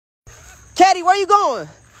Caddy, where you going?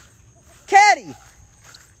 Caddy.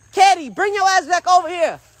 Caddy, bring your ass back over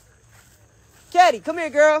here. Caddy, come here,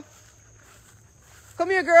 girl. Come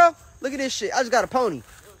here, girl. Look at this shit. I just got a pony.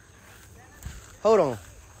 Hold on.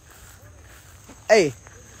 Hey,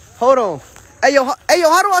 hold on. Hey, yo,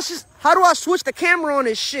 how do I switch the camera on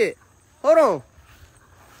this shit? Hold on.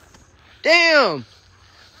 Damn.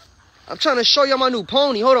 I'm trying to show y'all my new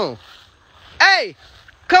pony. Hold on. Hey,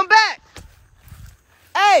 come back.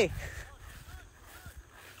 Hey.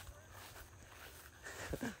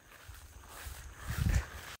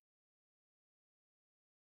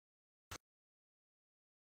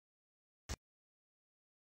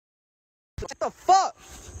 What the fuck?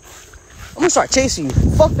 I'm gonna start chasing you.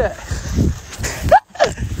 Fuck that.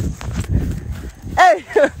 Hey,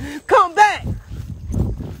 come back.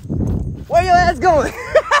 Where your ass going?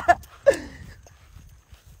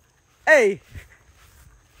 Hey,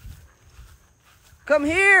 come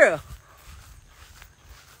here.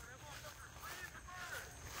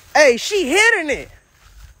 Hey, she hitting it.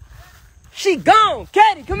 She gone.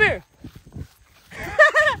 Caddy, come here.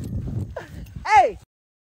 Hey.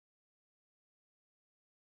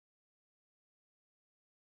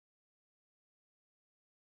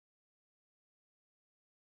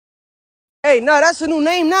 Hey, no, that's a new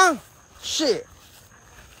name now. Shit.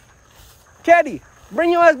 Caddy,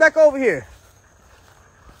 bring your ass back over here.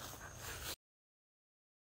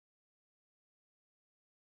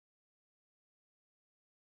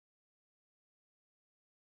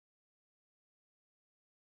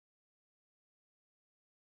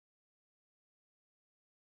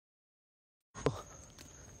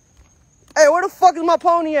 Hey, where the fuck is my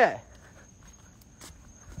pony at?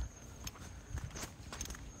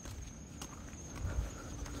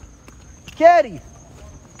 Caddy.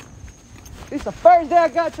 It's the first day I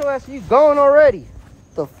got your ass, you gone already.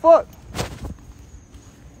 The fuck?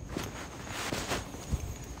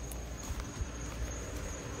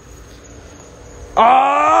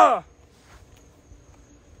 Ah!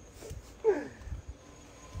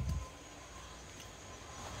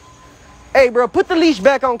 Hey, bro, put the leash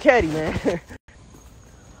back on Caddy, man.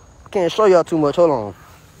 I can't show y'all too much. Hold on.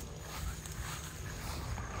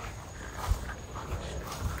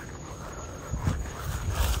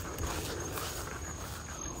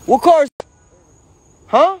 What car is that?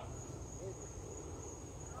 Huh?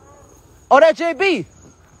 Oh, that JB.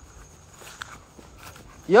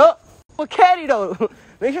 Yup. With Caddy, though.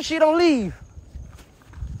 Make sure she don't leave.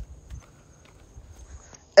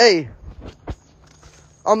 Hey.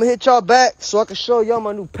 I'm gonna hit y'all back so I can show y'all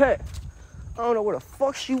my new pet. I don't know where the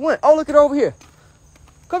fuck she went. Oh, look at her over here.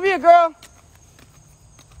 Come here, girl.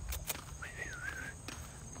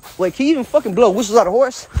 Wait, can you even fucking blow whistles out of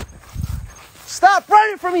horse? Stop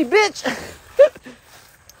running from me, bitch.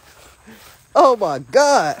 Oh my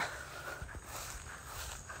God.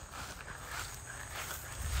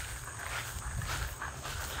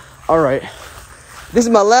 All right. This is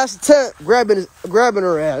my last attempt grabbing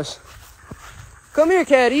her ass. Come here,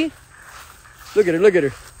 Caddy. Look at her, look at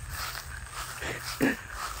her.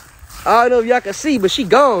 I don't know if y'all can see, but she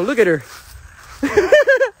gone. Look at her.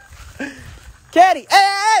 Caddy,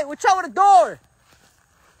 hey, what's up with the door?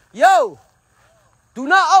 Yo, do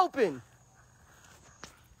not open.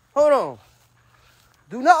 Hold on.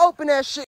 Do not open that shit.